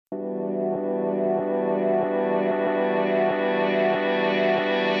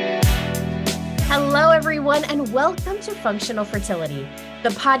everyone, and welcome to Functional Fertility, the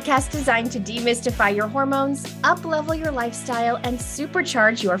podcast designed to demystify your hormones, up-level your lifestyle, and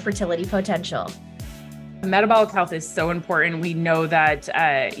supercharge your fertility potential. Metabolic health is so important. We know that,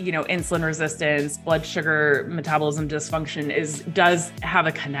 insulin resistance, blood sugar metabolism dysfunction does have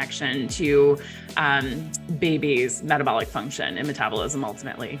a connection to babies' metabolic function and metabolism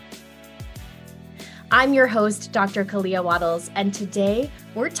ultimately. I'm your host, Dr. Kalea Wattles, and today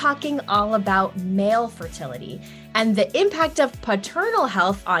we're talking all about male fertility and the impact of paternal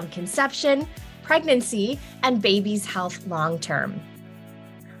health on conception, pregnancy, and baby's health long-term.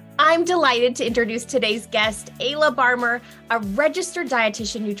 I'm delighted to introduce today's guest, Ayla Barmmer, a registered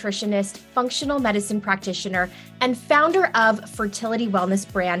dietitian, nutritionist, functional medicine practitioner, and founder of fertility wellness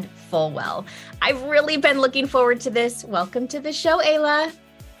brand FullWell. I've really been looking forward to this. Welcome to the show, Ayla.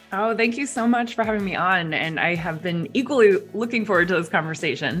 Oh, thank you so much for having me on. And I have been equally looking forward to this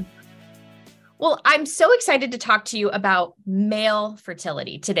conversation. Well, I'm so excited to talk to you about male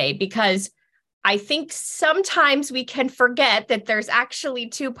fertility today because I think sometimes we can forget that there's actually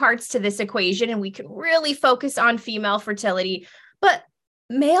two parts to this equation and we can really focus on female fertility, but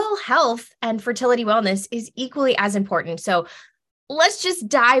male health and fertility wellness is equally as important. So let's just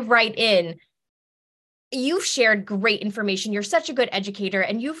dive right in. You've shared great information. You're such a good educator,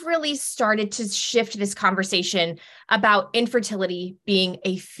 and you've really started to shift this conversation about infertility being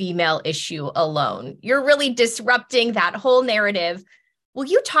a female issue alone. You're really disrupting that whole narrative. Will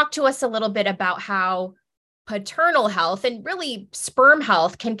you talk to us a little bit about how paternal health and really sperm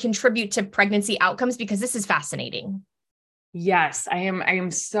health can contribute to pregnancy outcomes? Because this is fascinating. Yes, I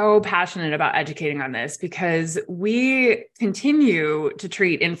am so passionate about educating on this because we continue to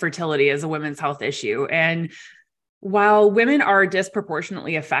treat infertility as a women's health issue. And while women are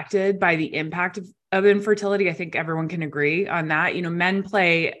disproportionately affected by the impact of infertility, I think everyone can agree on that. Men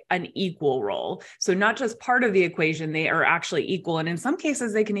play an equal role. So not just part of the equation, they are actually equal. And in some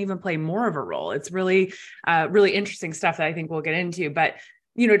cases, they can even play more of a role. It's really, really interesting stuff that I think we'll get into. But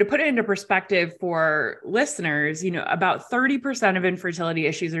to put it into perspective for listeners, about 30% of infertility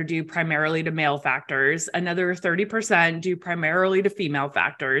issues are due primarily to male factors. Another 30% due primarily to female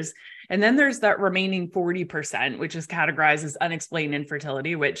factors. And then there's that remaining 40%, which is categorized as unexplained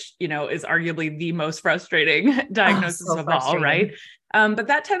infertility, which, is arguably the most frustrating diagnosis of all, right? But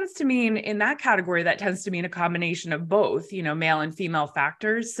that tends to mean in that category, that tends to mean a combination of both, male and female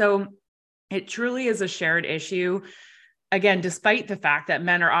factors. So it truly is a shared issue. Again, despite the fact that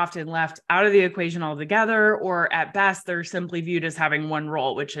men are often left out of the equation altogether, or at best, they're simply viewed as having one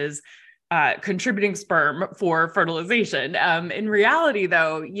role, which is contributing sperm for fertilization. In reality,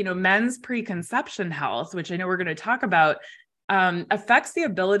 though, men's preconception health, which I know we're going to talk about, affects the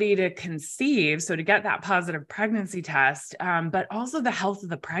ability to conceive, so to get that positive pregnancy test, but also the health of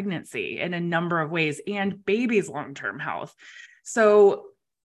the pregnancy in a number of ways and baby's long-term health. So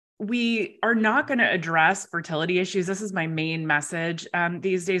we are not going to address fertility issues. This is my main message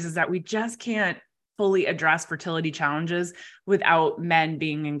these days, is that we just can't fully address fertility challenges without men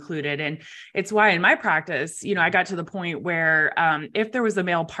being included. And it's why in my practice, I got to the point where if there was a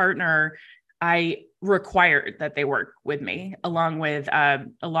male partner, I required that they work with me along with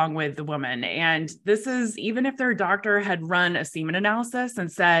the woman. And this is even if their doctor had run a semen analysis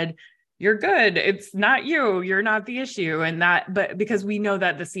and said, "You're good. It's not you. You're not the issue." But because we know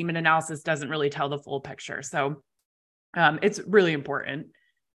that the semen analysis doesn't really tell the full picture. So it's really important.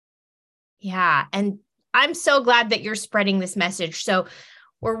 Yeah. And I'm so glad that you're spreading this message. So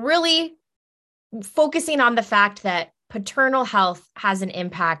we're really focusing on the fact that paternal health has an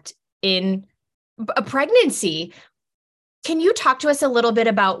impact in a pregnancy. Can you talk to us a little bit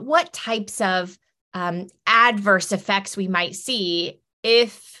about what types of adverse effects we might see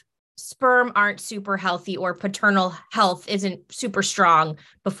if sperm aren't super healthy or paternal health isn't super strong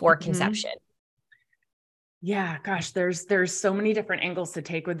before conception? Yeah, gosh, there's so many different angles to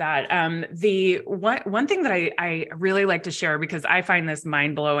take with that. The one thing that I really like to share, because I find this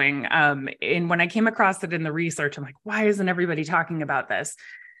mind blowing, and when I came across it in the research, I'm like, why isn't everybody talking about this?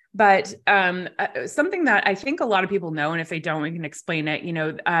 But something that I think a lot of people know, and if they don't, we can explain it.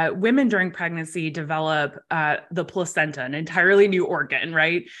 Women during pregnancy develop the placenta, an entirely new organ,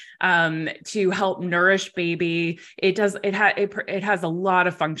 right? To help nourish baby. It has a lot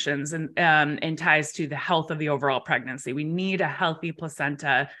of functions and ties to the health of the overall pregnancy. We need a healthy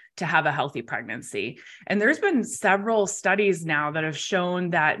placenta to have a healthy pregnancy. And there's been several studies now that have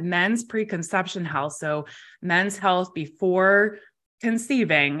shown that men's preconception health, so men's health before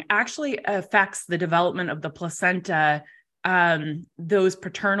conceiving, actually affects the development of the placenta. Those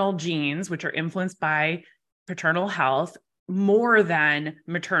paternal genes, which are influenced by paternal health, more than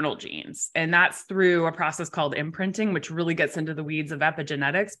maternal genes. And that's through a process called imprinting, which really gets into the weeds of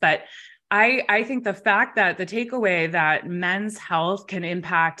epigenetics. But I think the fact that the takeaway that men's health can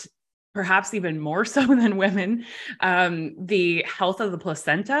impact perhaps even more so than women, the health of the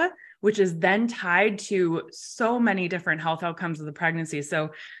placenta, which is then tied to so many different health outcomes of the pregnancy. So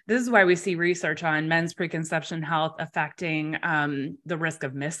this is why we see research on men's preconception health affecting the risk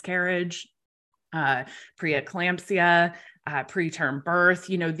of miscarriage, preeclampsia, preterm birth.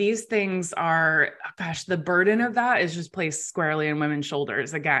 These things are, gosh, the burden of that is just placed squarely on women's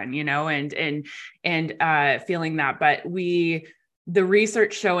shoulders again, and feeling that. But the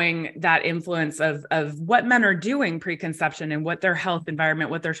research showing that influence of what men are doing preconception and what their health environment,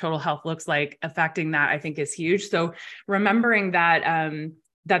 what their total health looks like affecting that, I think is huge. So remembering that,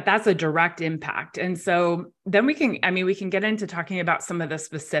 that's a direct impact. And so then we can get into talking about some of the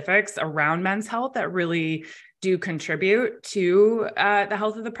specifics around men's health that really do contribute to the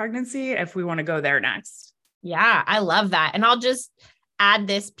health of the pregnancy, if we want to go there next. Yeah, I love that. And I'll just add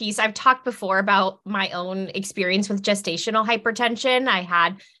this piece. I've talked before about my own experience with gestational hypertension. I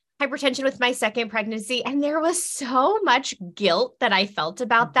had hypertension with my second pregnancy, and there was so much guilt that I felt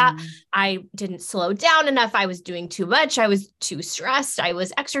about that. I didn't slow down enough. I was doing too much. I was too stressed. I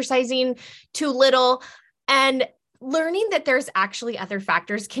was exercising too little. And learning that there's actually other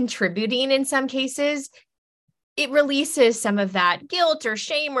factors contributing in some cases, it releases some of that guilt or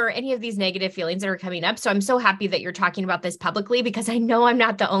shame or any of these negative feelings that are coming up. So I'm so happy that you're talking about this publicly, because I know I'm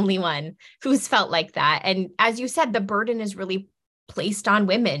not the only one who's felt like that. And as you said, the burden is really placed on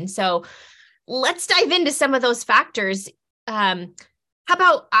women. So let's dive into some of those factors. How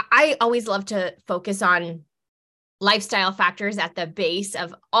about, I always love to focus on lifestyle factors at the base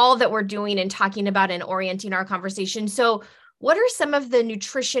of all that we're doing and talking about and orienting our conversation. So what are some of the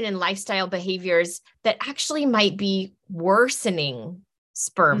nutrition and lifestyle behaviors that actually might be worsening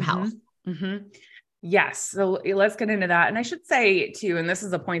sperm health? Yes. So let's get into that. And I should say too, and this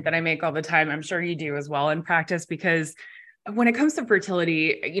is a point that I make all the time, I'm sure you do as well in practice, because when it comes to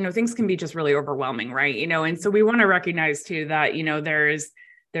fertility, things can be just really overwhelming, right? And so we want to recognize too that,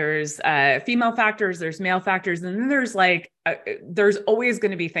 there's female factors, there's male factors, and then there's always going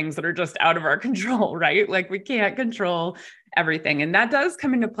to be things that are just out of our control, right? Like we can't control everything. And that does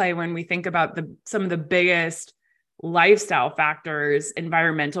come into play when we think about some of the biggest lifestyle factors,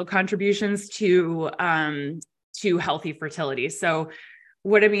 environmental contributions to healthy fertility. So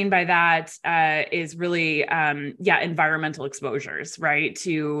what I mean by that is really, environmental exposures, right?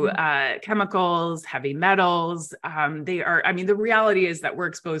 To chemicals, heavy metals. The reality is that we're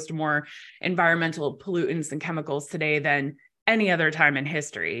exposed to more environmental pollutants and chemicals today than any other time in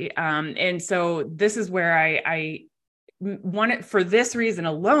history. And so this is where I want it, for this reason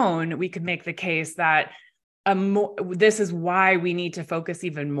alone, we could make the case that this is why we need to focus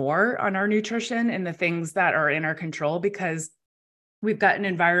even more on our nutrition and the things that are in our control, because we've got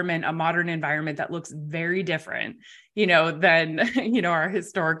a modern environment that looks very different, than, our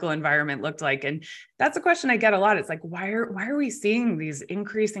historical environment looked like. And that's a question I get a lot. It's like, why are we seeing these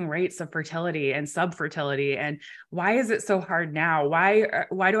increasing rates of fertility and subfertility? And why is it so hard now?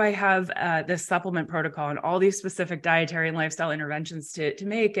 Why do I have this supplement protocol and all these specific dietary and lifestyle interventions to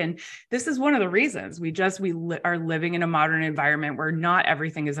make? And this is one of the reasons we are living in a modern environment where not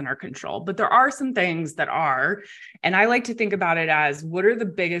everything is in our control, but there are some things that are. And I like to think about it as, what are the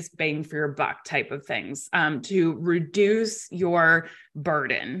biggest bang for your buck type of things to reduce your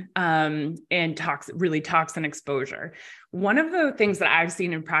burden and toxin exposure. One of the things that I've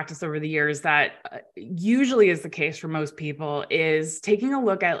seen in practice over the years that usually is the case for most people is taking a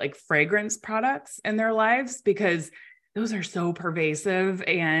look at like fragrance products in their lives, because those are so pervasive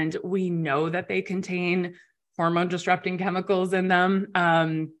and we know that they contain hormone disrupting chemicals in them,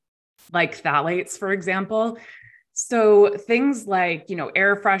 like phthalates, for example. So things like,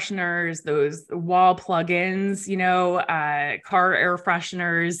 air fresheners, those wall plugins, car air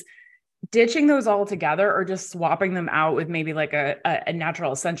fresheners, ditching those all together or just swapping them out with maybe like a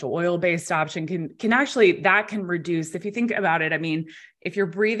natural essential oil based option can reduce, if you think about it. I mean, if you're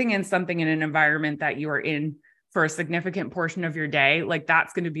breathing in something in an environment that you are in for a significant portion of your day, like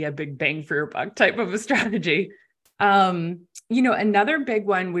that's going to be a big bang for your buck type of a strategy. Another big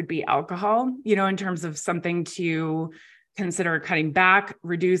one would be alcohol, in terms of something to consider cutting back,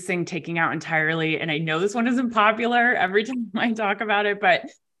 reducing, taking out entirely. And I know this one isn't popular every time I talk about it, but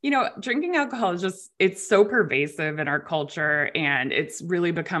drinking alcohol is it's so pervasive in our culture, and it's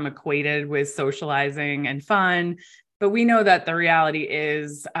really become equated with socializing and fun. But we know that the reality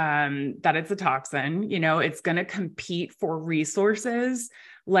is that it's a toxin. It's going to compete for resources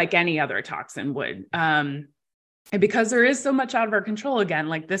like any other toxin would. And because there is so much out of our control, again,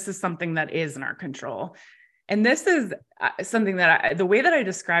 like this is something that is in our control. And this is something that the way that I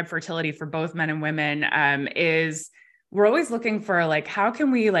describe fertility for both men and women is we're always looking for like, how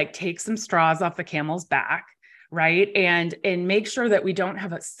can we like take some straws off the camel's back, right? And make sure that we don't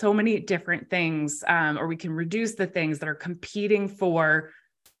have so many different things, or we can reduce the things that are competing for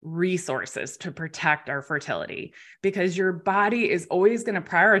resources to protect our fertility, because your body is always going to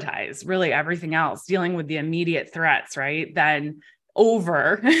prioritize really everything else, dealing with the immediate threats, right? Then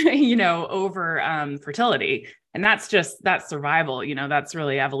over, over fertility. And that's survival, that's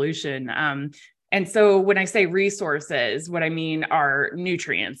really evolution. And so when I say resources, what I mean are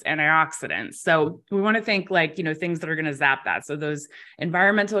nutrients, antioxidants. So we want to think like, things that are going to zap that. So those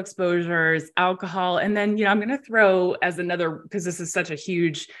environmental exposures, alcohol, and then, I'm going to throw as another, because this is such a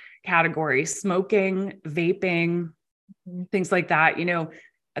huge category, smoking, vaping, things like that.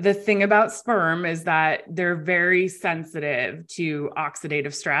 The thing about sperm is that they're very sensitive to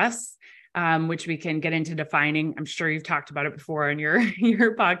oxidative stress, which we can get into defining. I'm sure you've talked about it before in your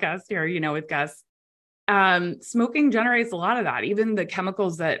podcast here, with Gus. Smoking generates a lot of that, even the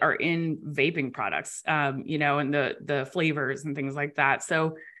chemicals that are in vaping products, and the flavors and things like that.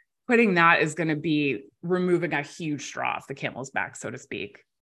 So putting that is going to be removing a huge straw off the camel's back, so to speak.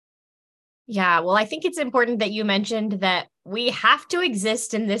 Yeah, well, I think it's important that you mentioned that we have to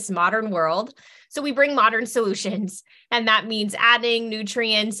exist in this modern world. So we bring modern solutions, and that means adding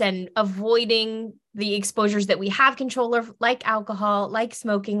nutrients and avoiding the exposures that we have control of, like alcohol, like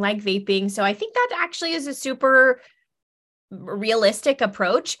smoking, like vaping. So I think that actually is a super realistic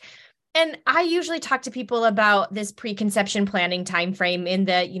approach. And I usually talk to people about this preconception planning timeframe in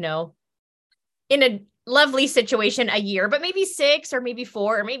the, in a lovely situation, a year, but maybe 6 or maybe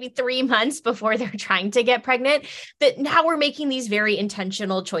 4 or maybe 3 months before they're trying to get pregnant, that now we're making these very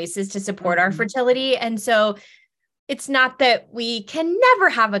intentional choices to support our fertility. And so it's not that we can never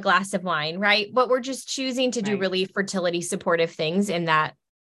have a glass of wine, right? But we're just choosing to do really fertility supportive things in that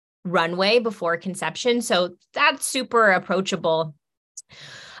runway before conception. So that's super approachable.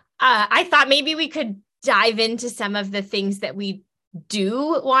 I thought maybe we could dive into some of the things that we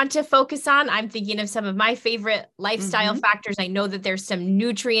do want to focus on. I'm thinking of some of my favorite lifestyle factors. I know that there's some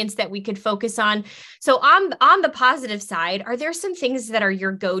nutrients that we could focus on. So on the positive side, are there some things that are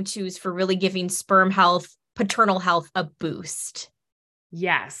your go-tos for really giving sperm health, paternal health a boost?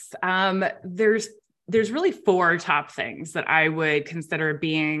 Yes. There's really 4 top things that I would consider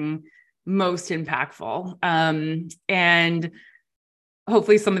being most impactful. And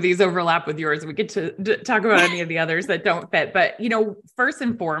hopefully some of these overlap with yours. We get to talk about any of the others that don't fit, but first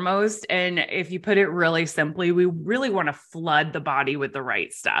and foremost, and if you put it really simply, we really want to flood the body with the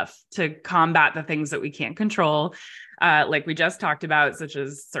right stuff to combat the things that we can't control. Like we just talked about, such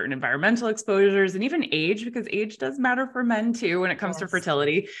as certain environmental exposures and even age, because age does matter for men too, when it comes to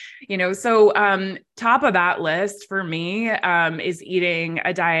fertility, so, top of that list for me, is eating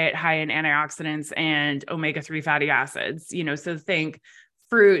a diet high in antioxidants and omega-3 fatty acids, so think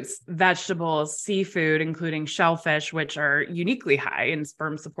fruits, vegetables, seafood, including shellfish, which are uniquely high in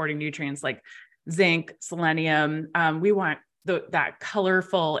sperm supporting nutrients like zinc, selenium. We want that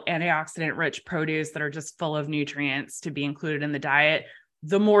colorful antioxidant rich produce that are just full of nutrients to be included in the diet.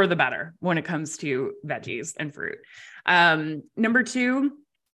 The more, the better when it comes to veggies and fruit. Number 2,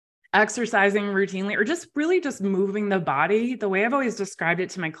 exercising routinely, or just moving the body. The way I've always described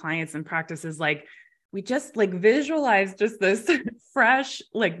it to my clients in practice is like, we just like visualize just this fresh,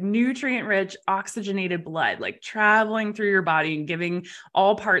 like nutrient rich, oxygenated blood, like traveling through your body and giving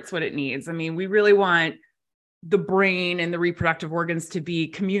all parts what it needs. I mean, we really want the brain and the reproductive organs to be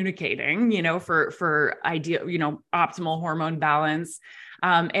communicating, for ideal, optimal hormone balance.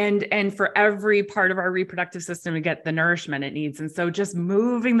 And for every part of our reproductive system to get the nourishment it needs. And so just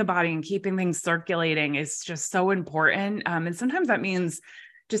moving the body and keeping things circulating is just so important. And sometimes that means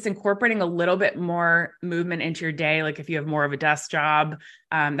just incorporating a little bit more movement into your day. Like if you have more of a desk job,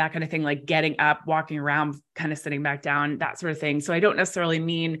 that kind of thing, like getting up, walking around, kind of sitting back down, that sort of thing. So I don't necessarily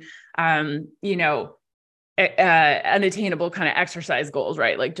mean, unattainable kind of exercise goals,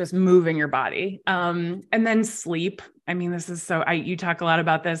 right? Like just moving your body. And then sleep. I mean, this is you talk a lot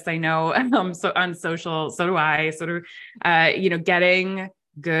about this. I know, so on social, so do I, getting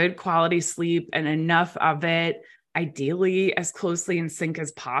good quality sleep and enough of it, ideally as closely in sync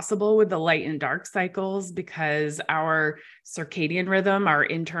as possible with the light and dark cycles, because our circadian rhythm, our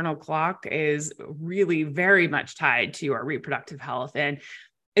internal clock, is really very much tied to our reproductive health. And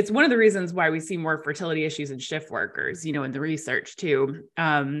it's one of the reasons why we see more fertility issues in shift workers, in the research too.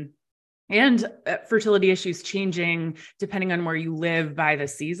 and fertility issues changing depending on where you live by the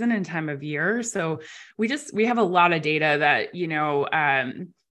season and time of year. So we have a lot of data that,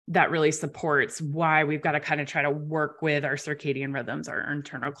 that really supports why we've got to kind of try to work with our circadian rhythms, our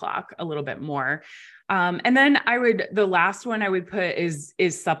internal clock a little bit more. And then the last one I would put is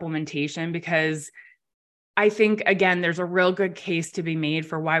supplementation, because I think, again, there's a real good case to be made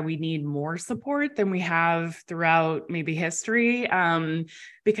for why we need more support than we have throughout maybe history.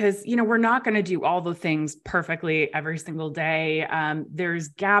 Because, we're not going to do all the things perfectly every single day. There's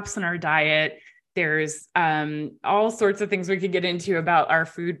gaps in our diet. There's all sorts of things we could get into about our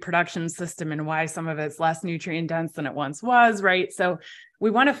food production system and why some of it's less nutrient dense than it once was, right? So we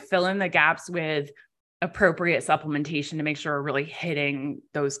want to fill in the gaps with appropriate supplementation to make sure we're really hitting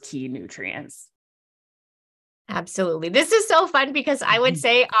those key nutrients. Absolutely. This is so fun because I would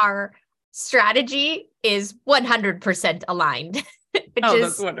say our strategy is 100% aligned, which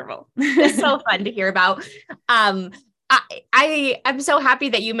that's wonderful. It's so fun to hear about. I'm so happy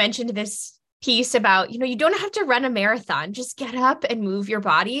that you mentioned this piece about, you don't have to run a marathon, just get up and move your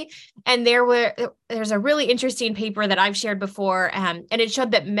body. And there's a really interesting paper that I've shared before. And it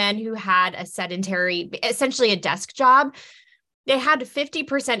showed that men who had a sedentary, essentially a desk job, they had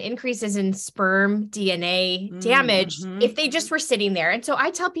 50% increases in sperm DNA damage if they just were sitting there. And so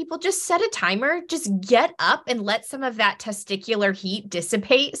I tell people, just set a timer, just get up and let some of that testicular heat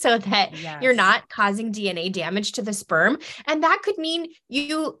dissipate so that you're not causing DNA damage to the sperm. And that could mean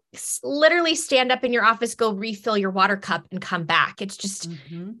you literally stand up in your office, go refill your water cup and come back. It's just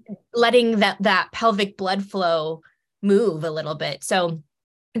letting that pelvic blood flow move a little bit. So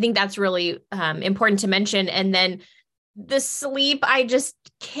I think that's really important to mention. And then the sleep, I just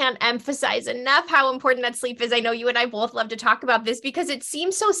can't emphasize enough how important that sleep is. I know you and I both love to talk about this because it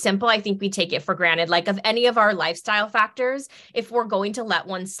seems so simple. I think we take it for granted. Like, of any of our lifestyle factors, if we're going to let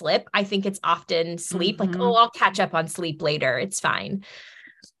one slip, I think it's often sleep. Like, oh, I'll catch up on sleep later. It's fine.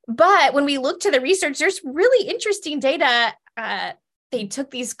 But when we look to the research, there's really interesting data. They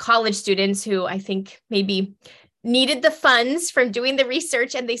took these college students who I think maybe needed the funds from doing the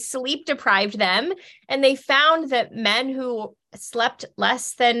research, and they sleep deprived them. And they found that men who slept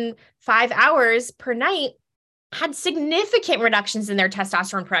less than 5 hours per night had significant reductions in their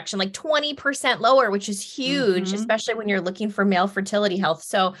testosterone production, like 20% lower, which is huge, especially when you're looking for male fertility health.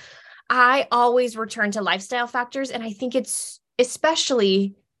 So I always return to lifestyle factors. And I think it's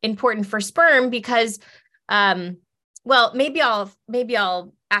especially important for sperm because, maybe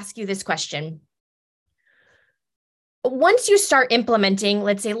I'll ask you this question. Once you start implementing,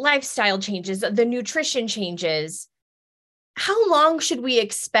 let's say, lifestyle changes, the nutrition changes, how long should we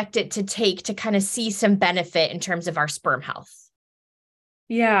expect it to take to kind of see some benefit in terms of our sperm health?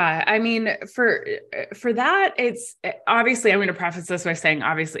 Yeah. I mean, for that, it's obviously, I'm going to preface this by saying,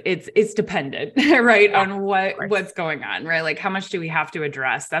 obviously it's dependent, right? On what's going on, right? Like, how much do we have to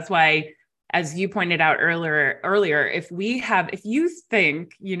address? That's why, as you pointed out earlier, if you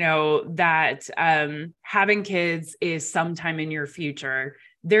think, that having kids is sometime in your future,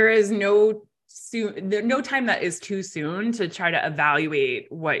 there is no time that is too soon to try to evaluate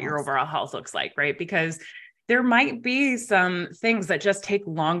what your overall health looks like, right? Because there might be some things that just take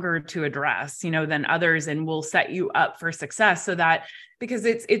longer to address, than others, and will set you up for success. So that, because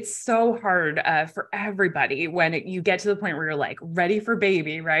it's so hard for everybody when you get to the point where you're like ready for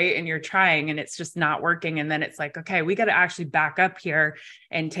baby, right? And you're trying and it's just not working. And then it's like, okay, we got to actually back up here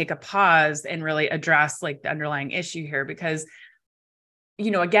and take a pause and really address like the underlying issue here. Because,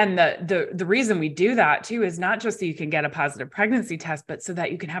 again, the reason we do that too is not just so you can get a positive pregnancy test, but so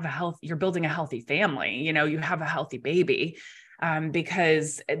that you can have you're building a healthy family, you have a healthy baby,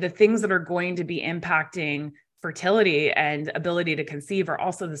 because the things that are going to be impacting fertility and ability to conceive are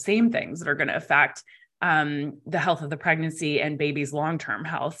also the same things that are going to affect the health of the pregnancy and baby's long-term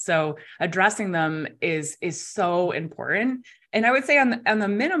health. So addressing them is so important. And I would say on the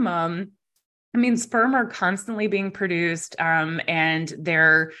minimum, I mean, sperm are constantly being produced, and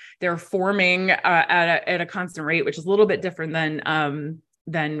they're forming at a constant rate, which is a little bit different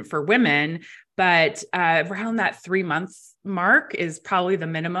than for women. But around that 3 months mark is probably the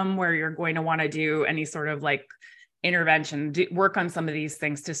minimum where you're going to want to do any sort of like intervention, work on some of these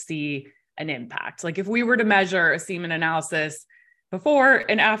things to see an impact. Like, if we were to measure a semen analysis before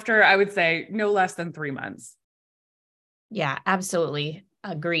and after, I would say no less than 3 months. Yeah, absolutely.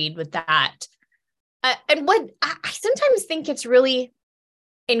 Agreed with that. And what I sometimes think it's really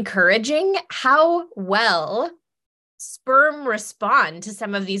encouraging how well sperm respond to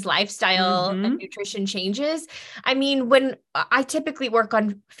some of these lifestyle and nutrition changes. I mean, when I typically work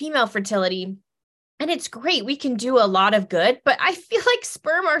on female fertility, And it's great. We can do a lot of good, but I feel like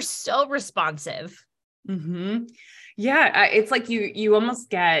sperm are so responsive. Mm-hmm. Yeah. It's like you almost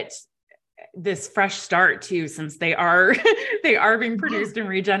get this fresh start too, since they are, they are being produced and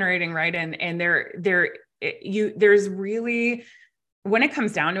regenerating. Right. And there's really, when it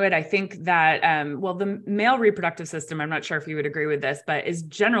comes down to it, I think that, well, the male reproductive system, I'm not sure if you would agree with this, but is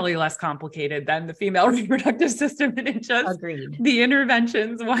generally less complicated than the female reproductive system. And it just, Agreed. the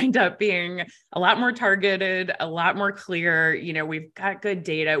interventions wind up being a lot more targeted, a lot more clear. We've got good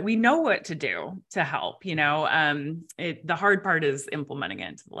data. We know what to do to help, the hard part is implementing it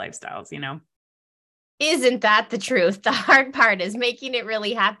into the lifestyles, Isn't that the truth? The hard part is making it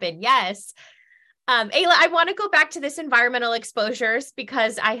really happen. Yes. Ayla, I want to go back to this environmental exposures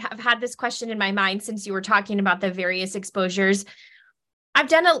because I have had this question in my mind since you were talking about the various exposures. I've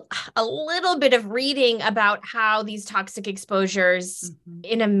done a little bit of reading about how these toxic exposures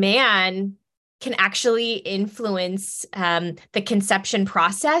in a man can actually influence the conception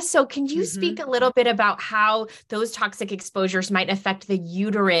process. So can you speak a little bit about how those toxic exposures might affect the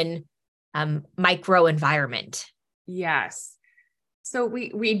uterine microenvironment? Yes. So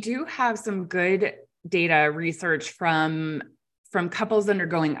we do have some good data research from couples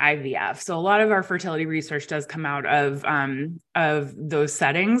undergoing IVF. So a lot of our fertility research does come out of those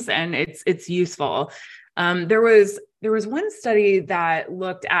settings, and it's useful. There was one study that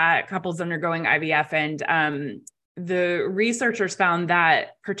looked at couples undergoing IVF, and the researchers found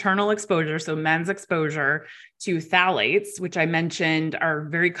that paternal exposure, so men's exposure to phthalates, which I mentioned are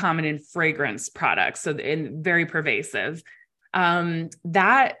very common in fragrance products, so and very pervasive.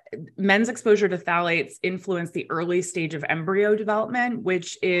 That men's exposure to phthalates influenced the early stage of embryo development,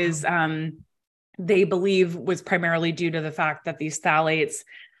 which is, they believe was primarily due to the fact that these phthalates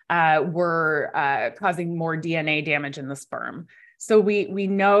were causing more DNA damage in the sperm. So we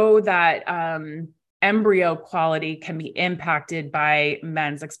know that embryo quality can be impacted by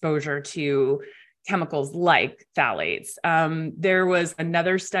men's exposure to chemicals like phthalates. There was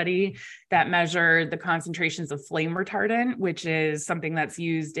another study that measured the concentrations of flame retardant, which is something that's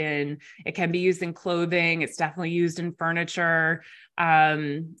it can be used in clothing. It's definitely used in furniture.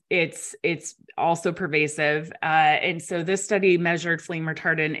 It's also pervasive. And so this study measured flame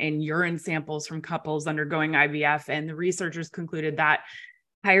retardant in urine samples from couples undergoing IVF. And the researchers concluded that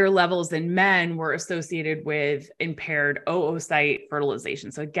higher levels in men were associated with impaired oocyte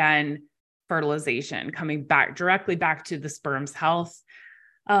fertilization. So again, fertilization, coming directly back to the sperm's health.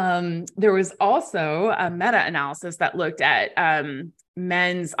 There was also a meta-analysis that looked at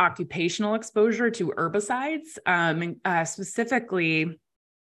men's occupational exposure to herbicides, specifically,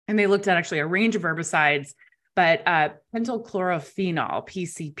 and they looked at actually a range of herbicides, but pentachlorophenol,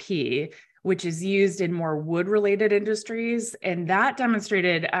 PCP, which is used in more wood-related industries. And that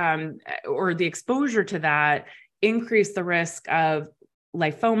demonstrated, or the exposure to that increased the risk of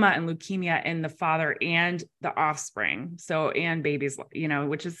lymphoma and leukemia in the father and the offspring. So, and babies,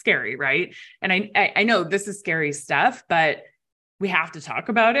 which is scary, right? And I know this is scary stuff, but we have to talk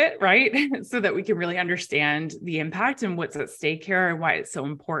about it, right? So that we can really understand the impact and what's at stake here and why it's so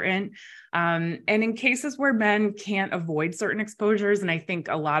important. And in cases where men can't avoid certain exposures, and I think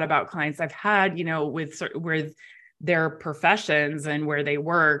a lot about clients I've had, with their professions and where they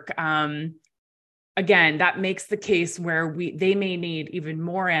work, again, that makes the case where they may need even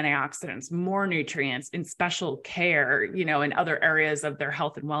more antioxidants, more nutrients, and special care, in other areas of their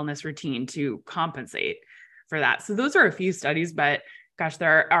health and wellness routine to compensate for that. So those are a few studies, but gosh,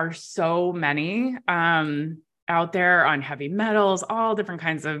 there are so many out there on heavy metals, all different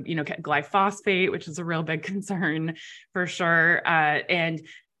kinds of, glyphosate, which is a real big concern for sure. And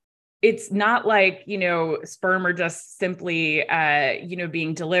it's not like, sperm are just simply,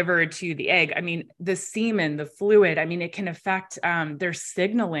 being delivered to the egg. I mean, the semen, the fluid, it can affect their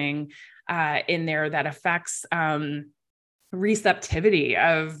signaling in there that affects receptivity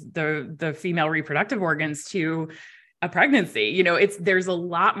of the female reproductive organs to a pregnancy. There's a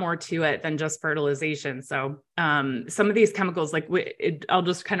lot more to it than just fertilization. So some of these chemicals, I'll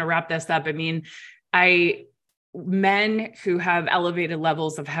just kind of wrap this up. Men who have elevated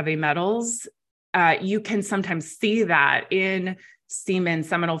levels of heavy metals, you can sometimes see that in semen,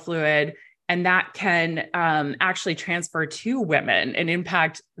 seminal fluid, and that can actually transfer to women and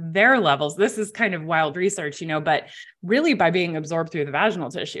impact their levels. This is kind of wild research, but really by being absorbed through the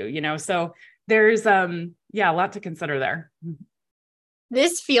vaginal tissue, so there's, a lot to consider there.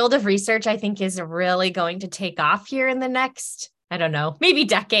 This field of research, I think, is really going to take off here in the next, I don't know, maybe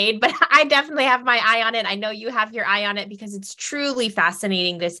decade, but I definitely have my eye on it. I know you have your eye on it because it's truly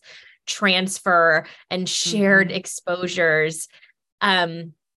fascinating, this transfer and shared exposures.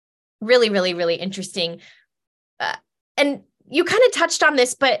 Really, really, really interesting. And you kind of touched on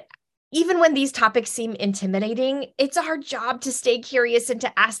this, but even when these topics seem intimidating, it's our job to stay curious and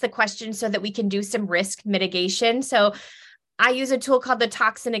to ask the questions so that we can do some risk mitigation. So I use a tool called the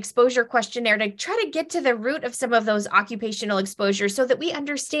Toxin Exposure Questionnaire to try to get to the root of some of those occupational exposures so that we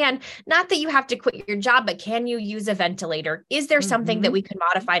understand not that you have to quit your job, but can you use a ventilator? Is there something that we can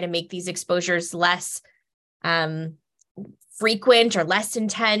modify to make these exposures less frequent or less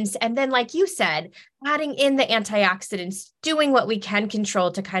intense? And then, like you said, adding in the antioxidants, doing what we can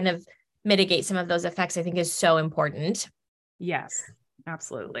control to kind of mitigate some of those effects, I think is so important. Yes,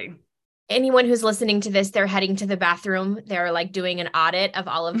 absolutely. Anyone who's listening to this, they're heading to the bathroom. They're like doing an audit of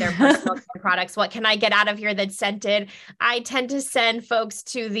all of their personal care products. What can I get out of here that's scented? I tend to send folks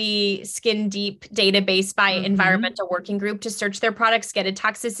to the Skin Deep database by Environmental Working Group to search their products, get a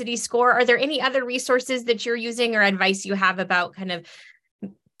toxicity score. Are there any other resources that you're using or advice you have about kind of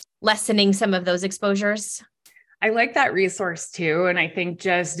lessening some of those exposures? I like that resource too. And I think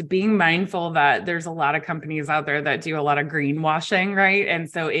just being mindful that there's a lot of companies out there that do a lot of greenwashing, right? And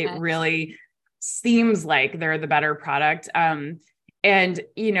so it really seems like they're the better product. And,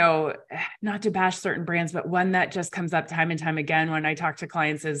 you know, not to bash certain brands, but one that just comes up time and time again when I talk to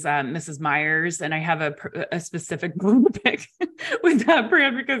clients is Mrs. Meyer's. And I have a specific bone to pick with that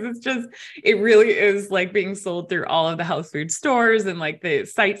brand because it really is like being sold through all of the health food stores and like the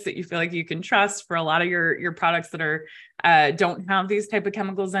sites that you feel like you can trust for a lot of your products that are don't have these type of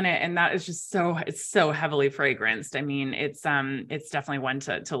chemicals in it. And that is just it's so heavily fragranced. I mean, it's definitely one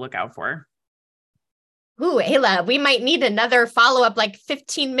to look out for. Ooh, Ayla, we might need another follow-up, like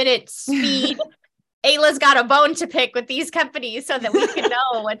 15-minute speed. Ayla's got a bone to pick with these companies so that we can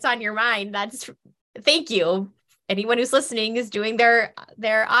know what's on your mind. Thank you. Anyone who's listening is doing their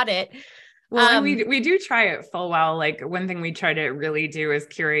audit. Well, we do try at FullWell. Like one thing we try to really do is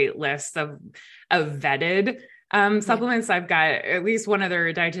curate lists of vetted supplements. I've got at least one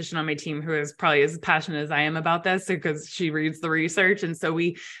other dietitian on my team who is probably as passionate as I am about this because she reads the research. And so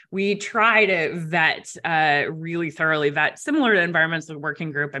we try to really thoroughly vet, similar to Environmental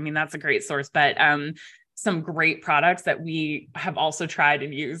Working Group. I mean, that's a great source, but some great products that we have also tried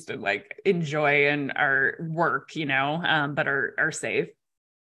and used and like enjoy and our work, but are safe.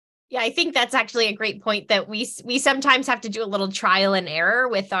 Yeah, I think that's actually a great point that we sometimes have to do a little trial and error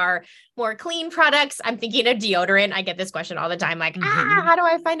with our more clean products. I'm thinking of deodorant. I get this question all the time, like, how do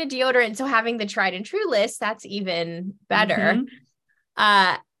I find a deodorant? So having the tried and true list, that's even better.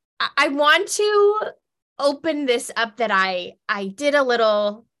 I want to open this up that I did a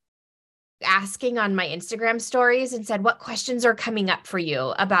little asking on my Instagram stories and said, what questions are coming up for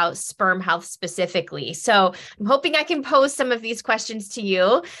you about sperm health specifically? So I'm hoping I can pose some of these questions to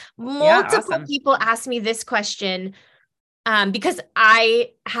you. Multiple people ask me this question because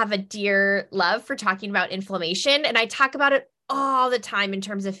I have a dear love for talking about inflammation, and I talk about it all the time in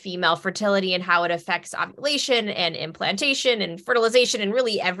terms of female fertility and how it affects ovulation and implantation and fertilization and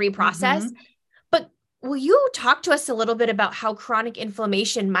really every process. But will you talk to us a little bit about how chronic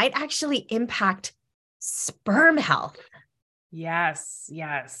inflammation might actually impact sperm health? Yes.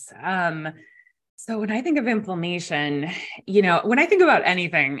 So when I think of inflammation, when I think about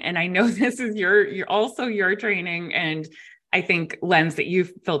anything, and I know this is you're also your training, and I think lens that you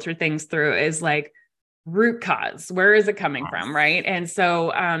filter things through is like root cause. Where is it coming from? Right. And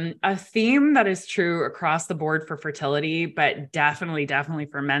so a theme that is true across the board for fertility, but definitely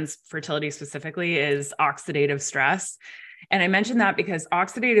for men's fertility specifically, is oxidative stress. And I mentioned that because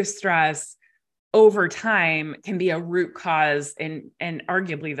oxidative stress over time can be a root cause and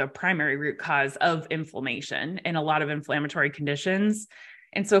arguably the primary root cause of inflammation in a lot of inflammatory conditions.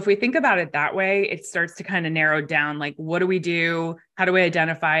 And so if we think about it that way, it starts to kind of narrow down, like, what do we do? How do we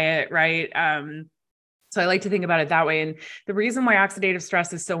identify it? Right. So I like to think about it that way. And the reason why oxidative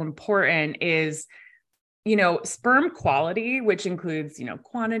stress is so important is, sperm quality, which includes,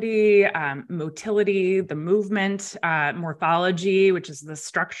 quantity, motility, the movement, morphology, which is the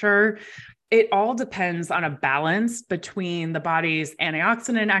structure. It all depends on a balance between the body's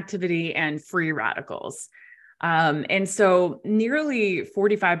antioxidant activity and free radicals. And so nearly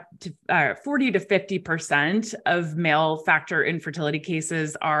 40 to 50% of male factor infertility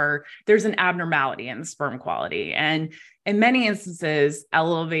cases there's an abnormality in the sperm quality. And in many instances,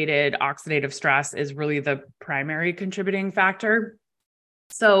 elevated oxidative stress is really the primary contributing factor.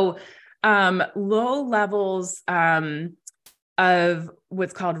 So, low levels, of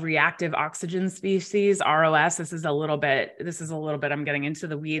what's called reactive oxygen species, ROS. This is a little bit, I'm getting into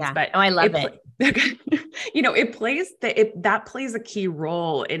the weeds, Yeah. but Oh, I love it. That plays a key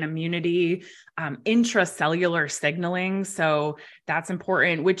role in immunity, intracellular signaling. So that's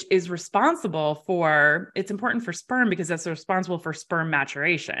important, which is it's important for sperm because that's responsible for sperm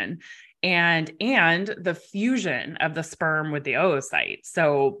maturation and the fusion of the sperm with the oocyte.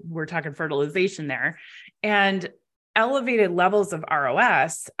 So we're talking fertilization there. And elevated levels of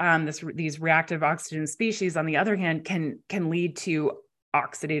ROS, these reactive oxygen species, on the other hand, can lead to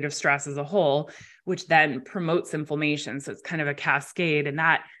oxidative stress as a whole, which then promotes inflammation. So it's kind of a cascade, and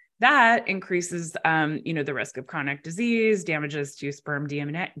that increases, the risk of chronic disease, damages to sperm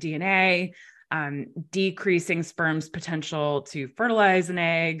DNA, decreasing sperm's potential to fertilize an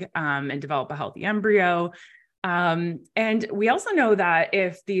egg and develop a healthy embryo. And we also know that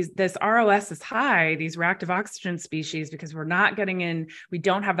if this ROS is high, these reactive oxygen species, because we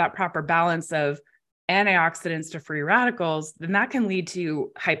don't have that proper balance of antioxidants to free radicals, then that can lead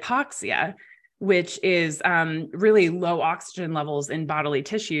to hypoxia, which is really low oxygen levels in bodily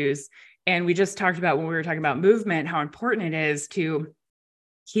tissues. And we just talked about, when we were talking about movement, how important it is to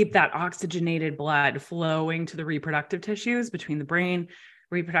keep that oxygenated blood flowing to the reproductive tissues, between the brain,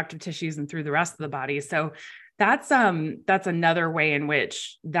 reproductive tissues, and through the rest of the body. So that's another way in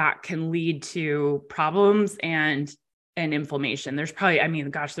which that can lead to problems and inflammation. There's probably,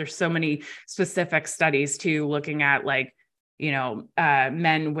 there's so many specific studies too, looking at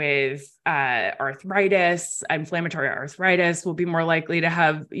men with arthritis, inflammatory arthritis will be more likely to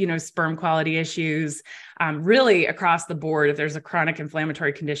have, sperm quality issues. Really across the board, if there's a chronic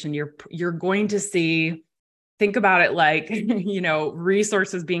inflammatory condition, you're going to see, think about it like,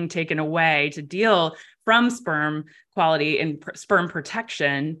 resources being taken away to deal from sperm quality and sperm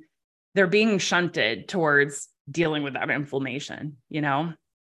protection. They're being shunted towards dealing with that inflammation,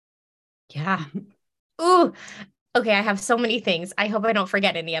 Yeah. Ooh. Okay, I have so many things. I hope I don't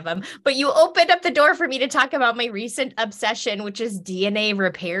forget any of them. But you opened up the door for me to talk about my recent obsession, which is DNA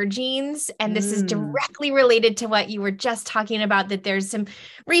repair genes. And this is directly related to what you were just talking about, that there's some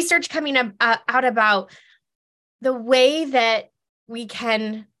research coming out about the way that we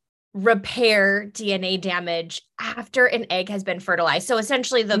can repair DNA damage after an egg has been fertilized. So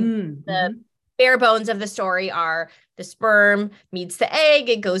essentially the bare bones of the story are the sperm meets the egg.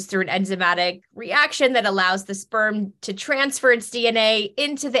 It goes through an enzymatic reaction that allows the sperm to transfer its DNA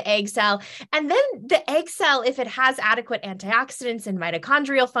into the egg cell. And then the egg cell, if it has adequate antioxidants and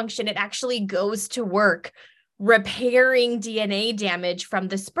mitochondrial function, it actually goes to work repairing DNA damage from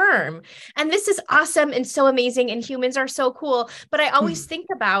the sperm. And this is awesome and so amazing, and humans are so cool. But I always think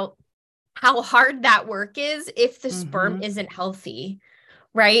about how hard that work is if the sperm isn't healthy,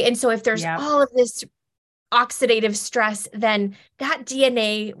 right? And so if there's all of this oxidative stress, then that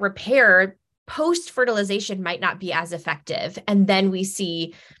DNA repair post-fertilization might not be as effective. And then we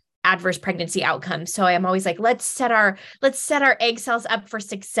see adverse pregnancy outcomes. So I'm always like, let's set our egg cells up for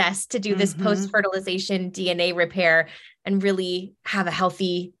success to do this post-fertilization DNA repair and really have a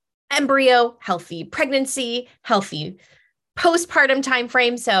healthy embryo, healthy pregnancy, healthy postpartum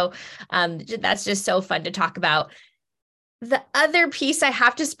timeframe. So that's just so fun to talk about. The other piece I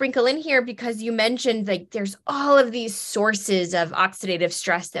have to sprinkle in here, because you mentioned like there's all of these sources of oxidative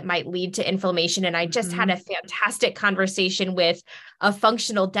stress that might lead to inflammation. And I just had a fantastic conversation with a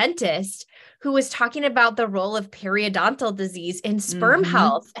functional dentist who was talking about the role of periodontal disease in sperm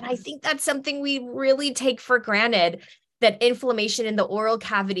health. And I think that's something we really take for granted, that inflammation in the oral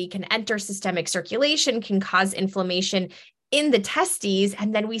cavity can enter systemic circulation, can cause inflammation in the testes,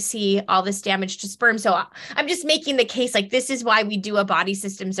 and then we see all this damage to sperm. So I'm just making the case, like, this is why we do a body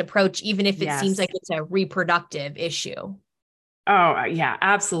systems approach, even if it seems like it's a reproductive issue. Oh, yeah,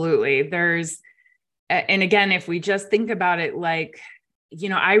 absolutely. And again, if we just think about it, like,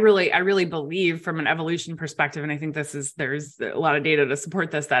 I really believe from an evolution perspective, and I think there's a lot of data to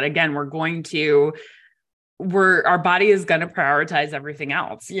support this, that again, our body is going to prioritize everything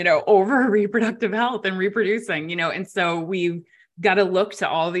else, over reproductive health and reproducing, and so we've got to look to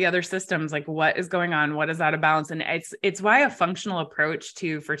all the other systems, like what is going on, what is out of balance. And it's why a functional approach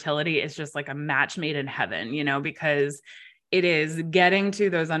to fertility is just like a match made in heaven, because it is getting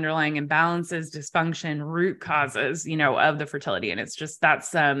to those underlying imbalances, dysfunction, root causes, of the fertility. And it's just,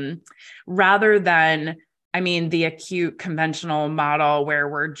 that's rather than, the acute conventional model where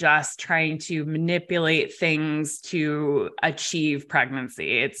we're just trying to manipulate things to achieve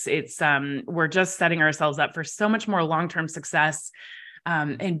pregnancy. We're just setting ourselves up for so much more long-term success,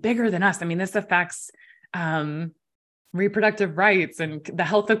 and bigger than us. This affects, reproductive rights and the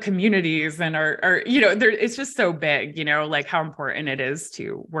health of communities and our there, it's just so big, like how important it is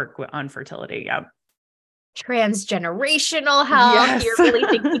to work on fertility. Yeah. Transgenerational health. Yes. You're really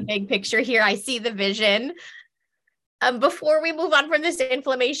thinking big picture here. I see the vision. Before we move on from this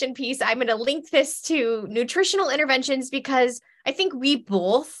inflammation piece, I'm going to link this to nutritional interventions because I think we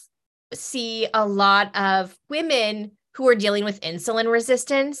both see a lot of women who are dealing with insulin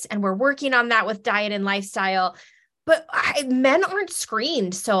resistance, and we're working on that with diet and lifestyle. But men aren't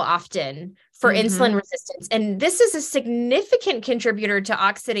screened so often for insulin resistance. And this is a significant contributor to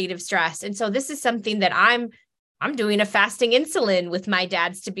oxidative stress. And so this is something that I'm doing a fasting insulin with my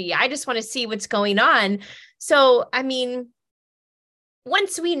dad's to be. I just want to see what's going on. So, I mean,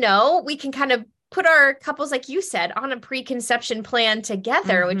 once we know, we can kind of put our couples, like you said, on a preconception plan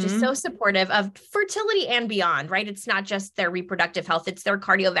together, which is so supportive of fertility and beyond, right? It's not just their reproductive health, it's their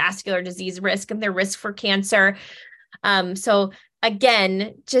cardiovascular disease risk and their risk for cancer. So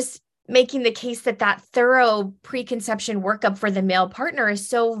again, just making the case that thorough preconception workup for the male partner is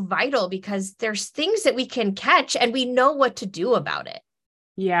so vital because there's things that we can catch and we know what to do about it.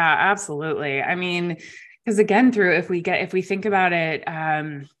 Yeah, absolutely. I mean, because again, if we think about it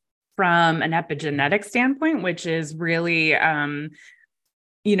from an epigenetic standpoint, which is really, how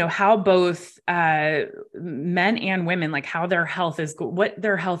both men and women, like how their health is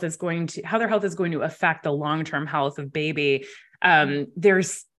going to affect the long-term health of baby.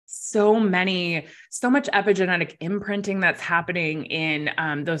 There's so much epigenetic imprinting that's happening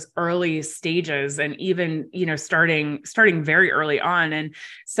in those early stages, and even starting very early on. And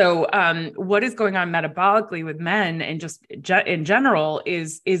so what is going on metabolically with men and just in general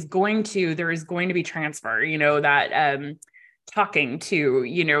there is going to be transfer, that talking to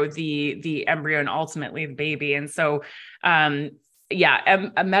the embryo and ultimately the baby. And so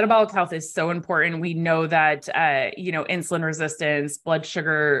metabolic health is so important. We know that, insulin resistance, blood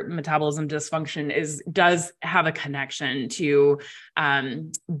sugar metabolism dysfunction does have a connection to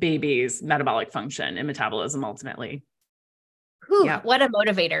baby's metabolic function and metabolism ultimately. What a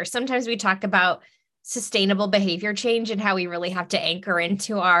motivator. Sometimes we talk about sustainable behavior change and how we really have to anchor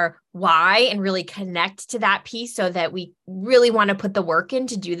into our why and really connect to that piece so that we really want to put the work in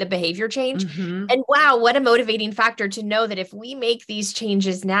to do the behavior change. And wow, what a motivating factor to know that if we make these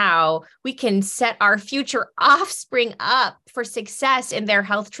changes now, we can set our future offspring up for success in their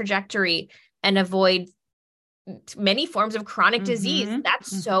health trajectory and avoid many forms of chronic disease.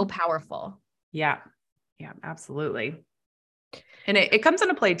 That's so powerful. Yeah, absolutely. And it comes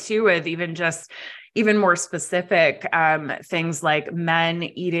into play too with even more specific things like men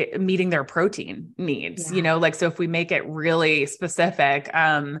meeting their protein needs, so if we make it really specific,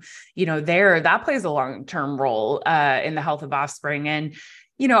 that plays a long-term role in the health of offspring. And,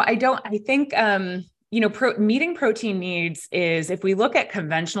 meeting protein needs is, if we look at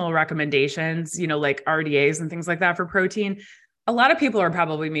conventional recommendations, like RDAs and things like that for protein, a lot of people are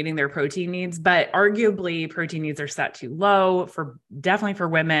probably meeting their protein needs, but arguably protein needs are set too low definitely for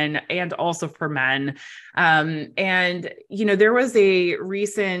women and also for men. There was a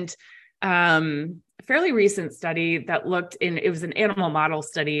fairly recent study that it was an animal model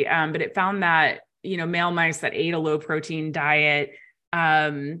study, but it found that, male mice that ate a low protein diet,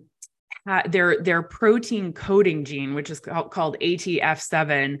 their protein coding gene, which is called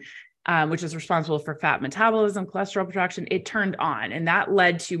ATF7, which is responsible for fat metabolism, cholesterol production, it turned on. And that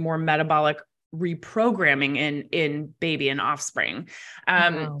led to more metabolic reprogramming in baby and offspring.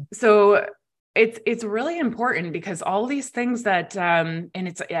 So it's really important because all these things that, and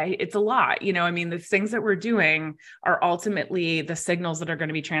it's a lot, the things that we're doing are ultimately the signals that are going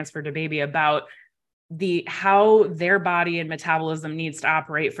to be transferred to baby about how their body and metabolism needs to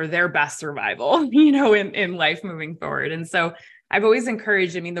operate for their best survival, in life moving forward. And so I've always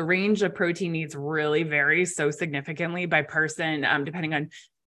encouraged, the range of protein needs really varies so significantly by person, depending on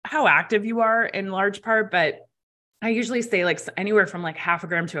how active you are in large part. But I usually say like anywhere from like 0.5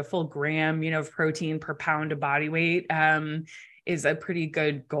 gram to a full gram, of protein per pound of body weight, is a pretty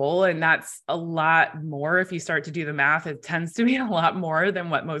good goal. And that's a lot more. If you start to do the math, it tends to be a lot more than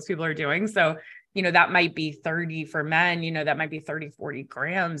what most people are doing. So, that might be 30 for men, that might be 30, 40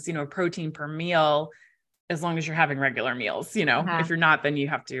 grams, protein per meal, as long as you're having regular meals. If you're not, then you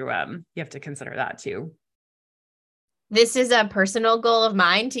have to consider that too. This is a personal goal of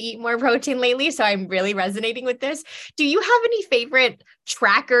mine to eat more protein lately, so I'm really resonating with this. Do you have any favorite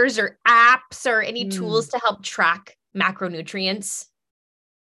trackers or apps or any tools to help track macronutrients?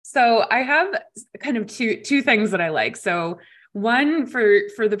 So I have kind of two things that I like. So One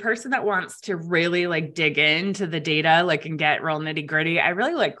for the person that wants to really like dig into the data, like and get real nitty gritty. I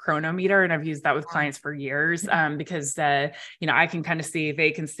really like Chronometer, and I've used that with clients for years because I can kind of see,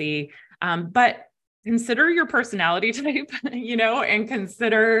 they can see, but consider your personality type, and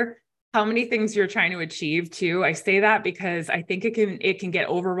consider how many things you're trying to achieve too. I say that because I think it can get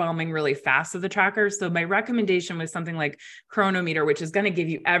overwhelming really fast with the tracker. So my recommendation was something like Chronometer, which is going to give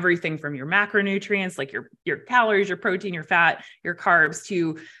you everything from your macronutrients, like your calories, your protein, your fat, your carbs,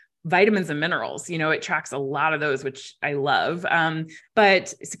 to vitamins and minerals. It tracks a lot of those, which I love.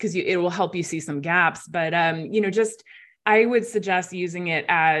 But because it will help you see some gaps, but just I would suggest using it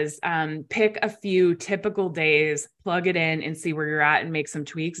as pick a few typical days, plug it in and see where you're at and make some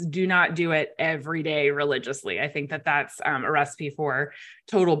tweaks. Do not do it every day religiously. I think that that's a recipe for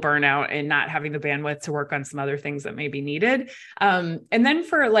total burnout and not having the bandwidth to work on some other things that may be needed. And then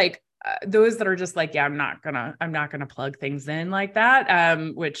for those that are just like, yeah, I'm not gonna plug things in like that,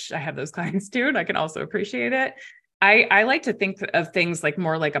 which I have those clients too, and I can also appreciate it. I like to think of things like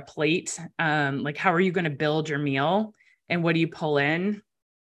more like a plate, like how are you going to build your meal? And what do you pull in?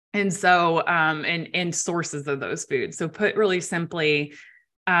 And so, and sources of those foods. So put really simply,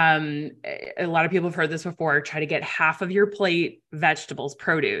 a lot of people have heard this before, try to get half of your plate vegetables,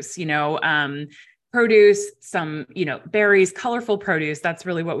 produce, produce, some, berries, colorful produce. That's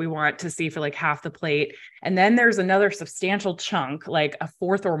really what we want to see for like half the plate. And then there's another substantial chunk, like a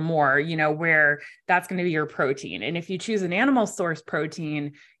fourth or more, where that's going to be your protein. And if you choose an animal source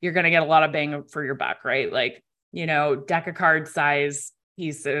protein, you're going to get a lot of bang for your buck, right? Like, decacard size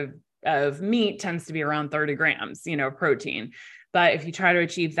piece of meat tends to be around 30 grams, protein. But if you try to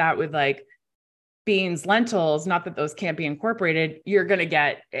achieve that with like beans, lentils, not that those can't be incorporated, you're going to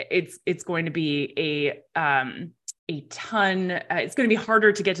get, it's going to be a ton, it's going to be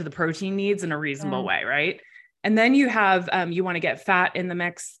harder to get to the protein needs in a reasonable way. Right. And then you have, you want to get fat in the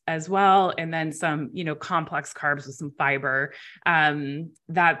mix as well. And then some, complex carbs with some fiber.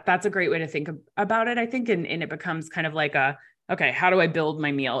 That's a great way to think about it, I think. And it becomes kind of like okay, how do I build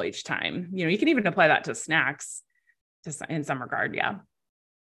my meal each time? You can even apply that to snacks in some regard. Yeah.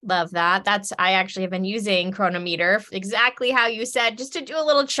 Love that. I actually have been using Chronometer exactly how you said, just to do a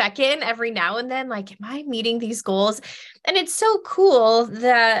little check-in every now and then, like, am I meeting these goals? And it's so cool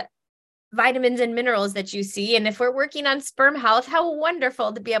that vitamins and minerals that you see. And if we're working on sperm health, how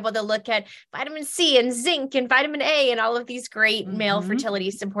wonderful to be able to look at vitamin C and zinc and vitamin A and all of these great male fertility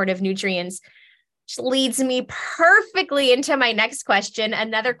supportive nutrients, which leads me perfectly into my next question.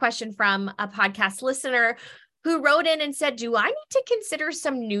 Another question from a podcast listener who wrote in and said, do I need to consider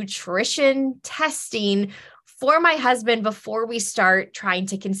some nutrition testing for my husband before we start trying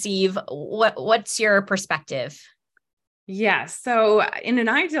to conceive? What's your perspective? Yeah. So in an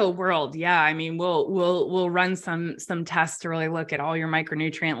ideal world, yeah, I mean, we'll run some tests to really look at all your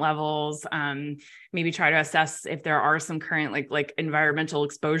micronutrient levels, maybe try to assess if there are some current like environmental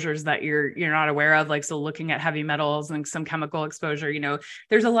exposures that you're not aware of, like, so looking at heavy metals and some chemical exposure.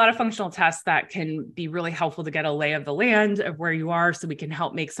 There's a lot of functional tests that can be really helpful to get a lay of the land of where you are, so we can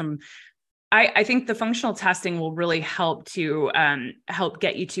help make some. I think the functional testing will really help to help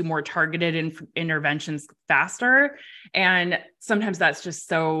get you to more targeted interventions faster. And sometimes that's just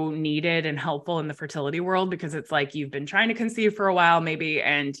so needed and helpful in the fertility world, because it's like you've been trying to conceive for a while maybe,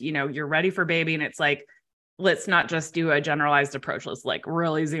 and you're ready for baby, and it's like, let's not just do a generalized approach. Let's like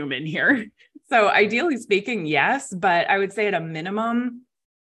really zoom in here. So ideally speaking, yes, but I would say at a minimum,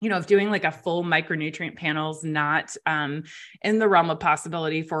 if doing like a full micronutrient panel is not in the realm of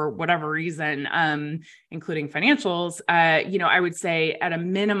possibility for whatever reason, including financials, I would say at a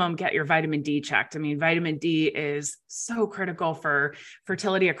minimum, get your vitamin D checked. I mean, vitamin D is so critical for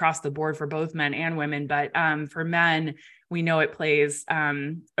fertility across the board for both men and women. But for men, we know it plays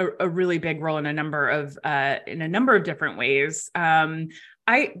a really big role in a number of different ways.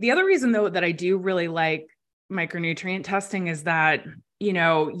 The other reason though that I do really like micronutrient testing is that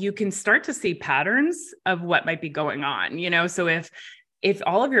you can start to see patterns of what might be going on, so if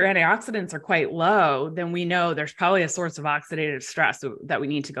all of your antioxidants are quite low, then we know there's probably a source of oxidative stress that we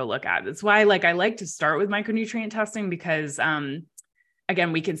need to go look at. That's why I like to start with micronutrient testing, because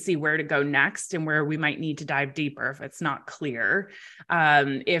again, we can see where to go next and where we might need to dive deeper if it's not clear.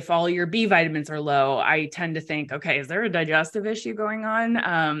 If all your B vitamins are low, I tend to think, okay, is there a digestive issue going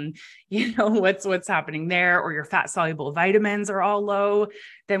on? What's happening there? Or your fat soluble vitamins are all low,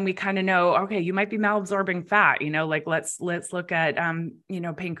 then we kind of know, okay, you might be malabsorbing fat, let's look at,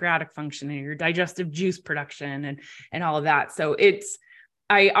 pancreatic function and your digestive juice production and all of that. So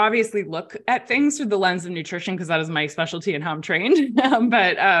I obviously look at things through the lens of nutrition because that is my specialty and how I'm trained.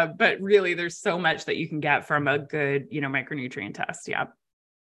 But really there's so much that you can get from a good, micronutrient test. Yeah.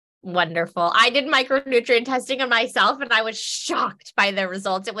 Wonderful. I did micronutrient testing on myself and I was shocked by the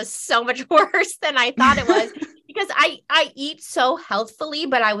results. It was so much worse than I thought it was because I eat so healthfully,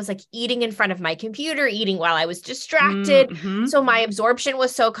 but I was like eating in front of my computer, eating while I was distracted. Mm-hmm. So my absorption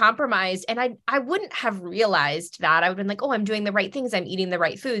was so compromised and I wouldn't have realized that. I would have been like, oh, I'm doing the right things. I'm eating the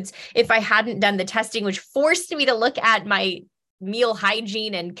right foods. If I hadn't done the testing, which forced me to look at my meal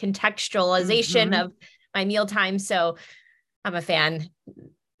hygiene and contextualization of my meal time. So I'm a fan.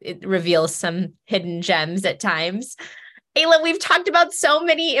 It reveals some hidden gems at times. Ayla, we've talked about so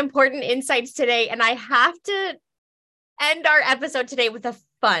many important insights today, and I have to end our episode today with a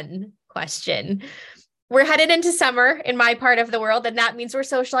fun question. We're headed into summer in my part of the world, and that means we're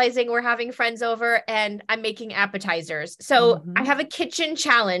socializing, we're having friends over, and I'm making appetizers. So I have a kitchen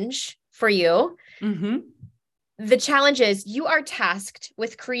challenge for you. The challenge is you are tasked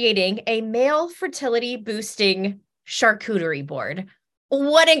with creating a male fertility boosting charcuterie board.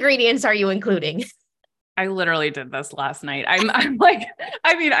 What ingredients are you including? I literally did this last night. I'm like,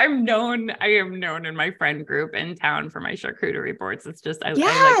 I am known in my friend group in town for my charcuterie boards. It's just,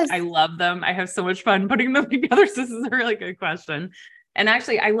 I love them. I have so much fun putting them together. So this is a really good question. And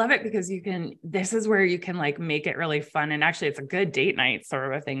actually I love it because this is where you can like make it really fun. And actually it's a good date night sort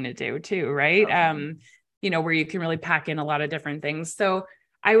of a thing to do too. Right. Okay. Where you can really pack in a lot of different things. So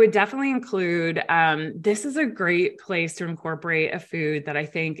I would definitely include, this is a great place to incorporate a food that I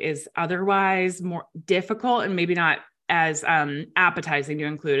think is otherwise more difficult and maybe not as appetizing to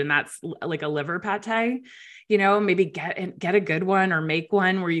include. And that's like a liver pate, maybe get a good one or make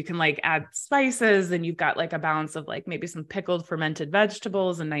one where you can like add spices and you've got like a balance of like maybe some pickled fermented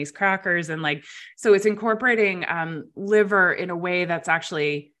vegetables and nice crackers. And like, so it's incorporating liver in a way that's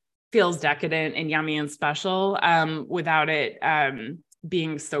actually feels decadent and yummy and special without it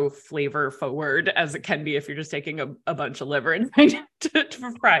being so flavor forward as it can be if you're just taking a bunch of liver and trying to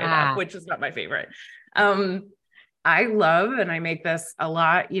fry it up, which is not my favorite. I love, and I make this a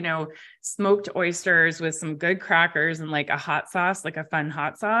lot, smoked oysters with some good crackers and like a hot sauce, like a fun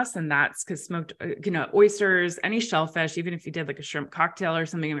hot sauce. And that's because smoked, oysters, any shellfish, even if you did like a shrimp cocktail or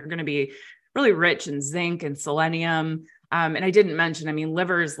something, they're going to be really rich in zinc and selenium. And I didn't mention,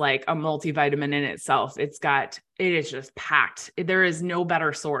 liver is like a multivitamin in itself. It is just packed. There is no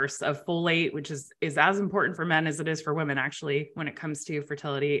better source of folate, which is as important for men as it is for women, actually, when it comes to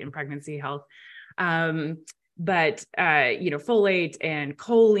fertility and pregnancy health. But folate and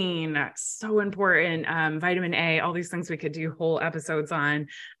choline, so important. Vitamin A, all these things we could do whole episodes on.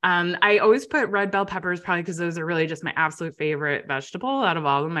 I always put red bell peppers, probably because those are really just my absolute favorite vegetable out of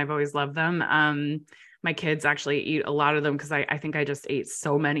all of them. I've always loved them. My kids actually eat a lot of them because I think I just ate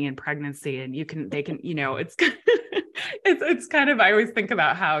so many in pregnancy, and they can, it's, it's kind of, I always think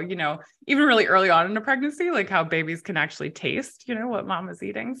about how, even really early on in a pregnancy, like how babies can actually taste, what mom is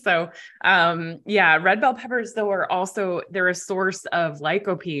eating. So, red bell peppers though they're a source of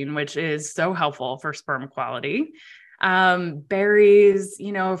lycopene, which is so helpful for sperm quality. Berries,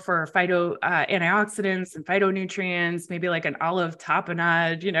 for antioxidants and phytonutrients, maybe like an olive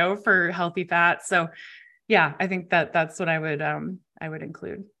tapenade, for healthy fats. So yeah, I think that's what I would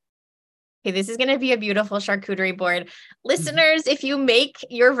include. Okay, this is going to be a beautiful charcuterie board. Listeners, if you make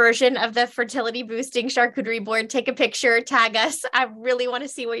your version of the fertility boosting charcuterie board, take a picture, tag us. I really want to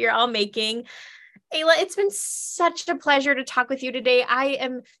see what you're all making. Ayla, it's been such a pleasure to talk with you today. I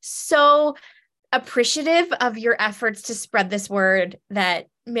am so appreciative of your efforts to spread this word that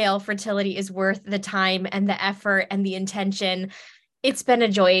male fertility is worth the time and the effort and the intention. It's been a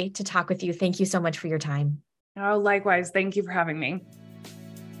joy to talk with you. Thank you so much for your time. Oh, likewise. Thank you for having me.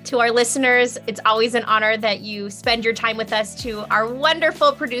 To our listeners, it's always an honor that you spend your time with us. To our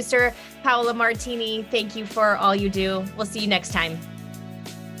wonderful producer, Paola Martini, thank you for all you do. We'll see you next time.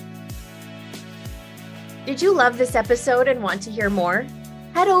 Did you love this episode and want to hear more?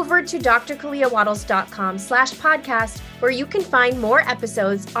 Head over to drkaleawattles.com/podcast, where you can find more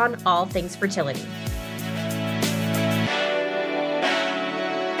episodes on all things fertility.